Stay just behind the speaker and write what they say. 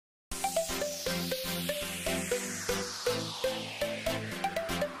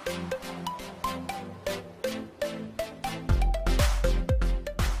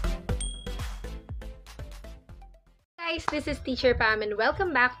guys, this is Teacher Pam and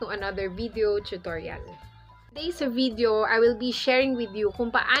welcome back to another video tutorial. Today's video, I will be sharing with you kung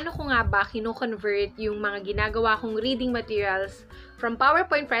paano ko nga ba kino-convert yung mga ginagawa kong reading materials from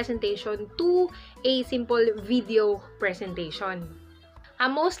PowerPoint presentation to a simple video presentation.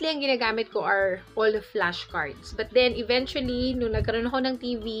 Mostly ang ginagamit ko are all flashcards. But then, eventually, nung nagkaroon ako ng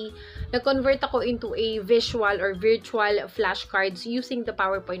TV, nag-convert ako into a visual or virtual flashcards using the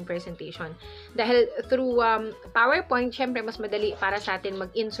PowerPoint presentation. Dahil through PowerPoint, syempre, mas madali para sa atin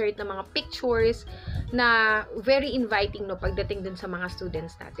mag-insert ng mga pictures na very inviting no, pagdating dun sa mga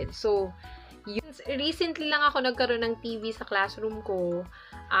students natin. So, recently lang ako nagkaroon ng TV sa classroom ko.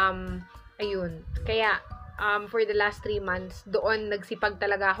 Ayun. Kaya, for the last 3 months, doon nagsipag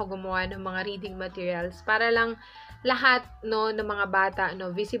talaga ako gumawa ng mga reading materials para lang lahat no ng mga bata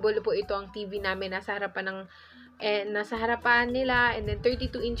no visible po ito ang TV namin nasa harapan nila, and then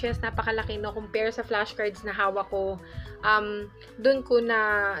 32 inches, napakalaki no compare sa flashcards na hawak ko. Doon ko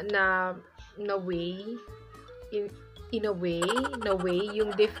na way in a way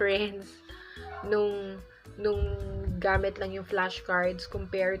yung difference nung gamit lang yung flashcards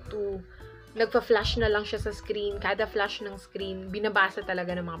compared to nagpa-flash na lang siya sa screen. Kada flash ng screen, binabasa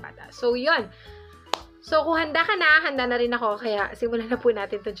talaga ng mga bata. So, yun. So, kung handa ka na, handa na rin ako. Kaya, simulan na po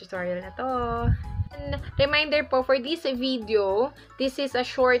natin itong tutorial na to. And reminder po, for this video, this is a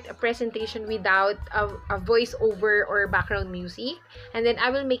short presentation without a voice-over or background music. And then,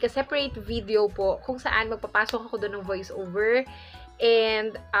 I will make a separate video po kung saan magpapasok ako doon ng voice-over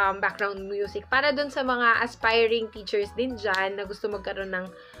and background music para doon sa mga aspiring teachers din dyan na gusto magkaroon ng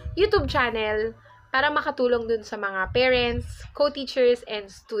YouTube channel para makatulong dun sa mga parents, co-teachers, and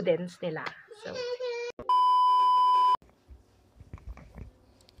students nila. So,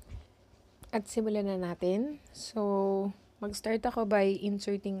 at simulan na natin. So, mag-start ako by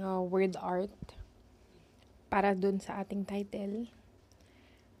inserting a word art para dun sa ating title.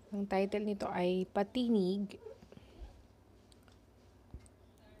 Ang title nito ay Patinig.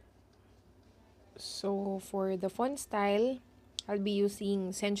 So, for the font style, I'll be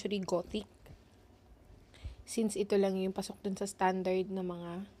using Century Gothic. Since ito lang yung pasok dun sa standard ng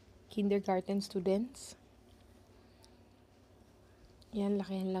mga kindergarten students. Yan,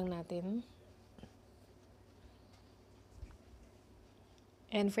 lakihan lang natin.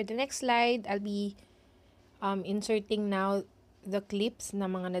 And for the next slide, I'll be inserting now the clips na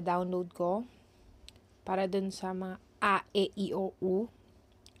mga na-download ko. Para dun sa mga A, E, I, O, U.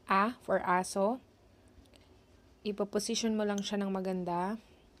 A for aso. Ipoposition mo lang siya ng maganda.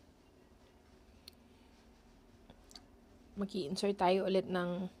 Maki-insert tayo ulit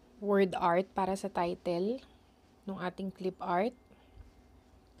ng word art para sa title ng ating clip art.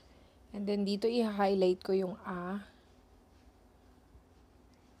 And then dito i-highlight ko yung A.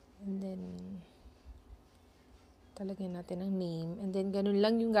 And then talagyan natin ang name. And then ganun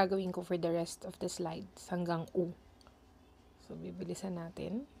lang yung gagawin ko for the rest of the slides hanggang U. So bibilisan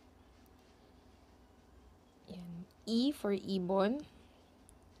natin. Yan. E for ibon.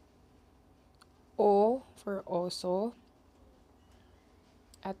 O for oso.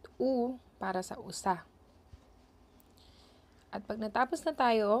 At U para sa usa. At pag natapos na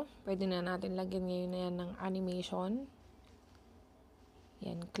tayo, pwede na natin lagyan ngayon na yan ng animation.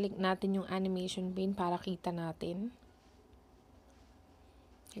 Yan. Click natin yung animation pane para kita natin.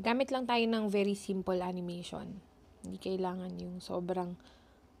 Gamit lang tayo ng very simple animation. Hindi kailangan yung sobrang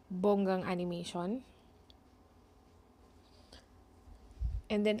bonggang animation.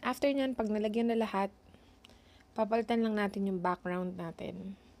 And then, after nyan, pag nalagyan na lahat, papalitan lang natin yung background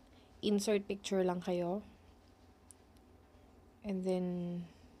natin. Insert picture lang kayo. And then,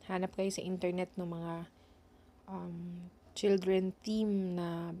 hanap kayo sa internet ng mga children theme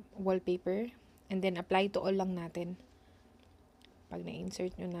na wallpaper. And then, apply to all lang natin. Pag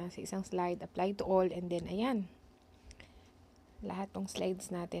na-insert nyo na sa isang slide, apply to all. And then, ayan. Lahat ng slides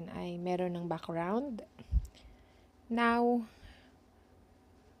natin ay meron ng background. Now,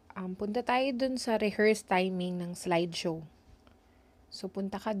 punta tayo dun sa rehearse timing ng slideshow. So,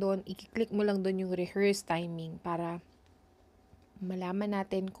 punta ka dun, i-click mo lang dun yung rehearse timing para malaman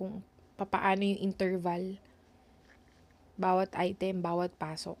natin kung papaano yung interval, bawat item, bawat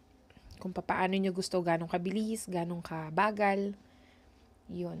pasok. Kung papaano nyo gusto, ganong kabilis, ganong kabagal.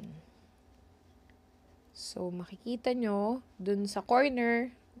 Yun. So, makikita nyo, dun sa corner,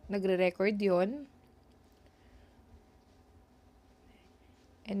 nagre-record yun.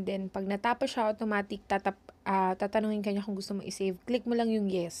 And then, pag natapos siya, automatic, tatanungin kanya kung gusto mo i-save. Click mo lang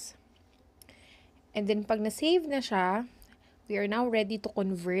yung yes. And then, pag na-save na siya, we are now ready to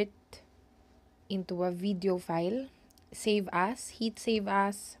convert into a video file. Save as, hit save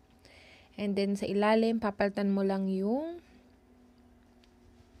as. And then sa ilalim, papalitan mo lang yung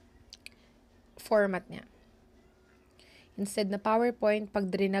format niya. Instead na PowerPoint, pag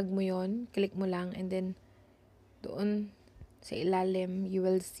drinag mo yon, click mo lang, and then doon sa ilalim, you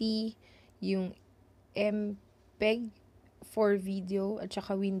will see yung MPEG for video at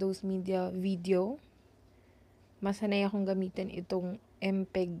saka Windows Media Video. Masanay akong gamitin itong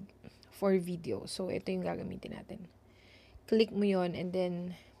MPEG for video. So, ito yung gagamitin natin. Click mo yon, and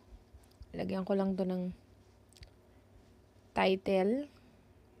then lagyan ko lang to ng title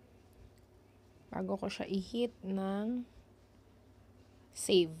bago ko siya i-hit ng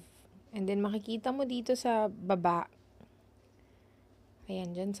save. And then, makikita mo dito sa baba,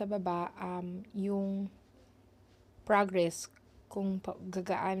 ayan, dyan sa baba, yung progress, kung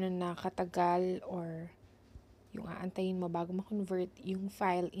gagaano na katagal or yung aantayin mo bago ma-convert yung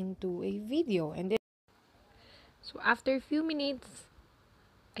file into a video. And then, so, after few minutes,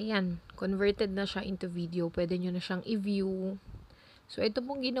 ayan, converted na siya into video. Pwede nyo na siyang i-view. So, ito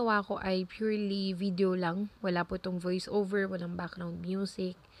pong ginawa ko ay purely video lang. Wala po itong voiceover, walang background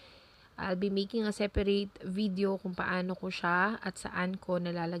music. I'll be making a separate video kung paano ko siya at saan ko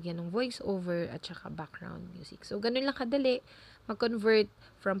nalalagyan ng voiceover at saka background music. So, ganun lang kadali mag-convert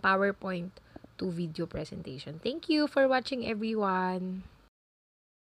from PowerPoint to video presentation. Thank you for watching, everyone!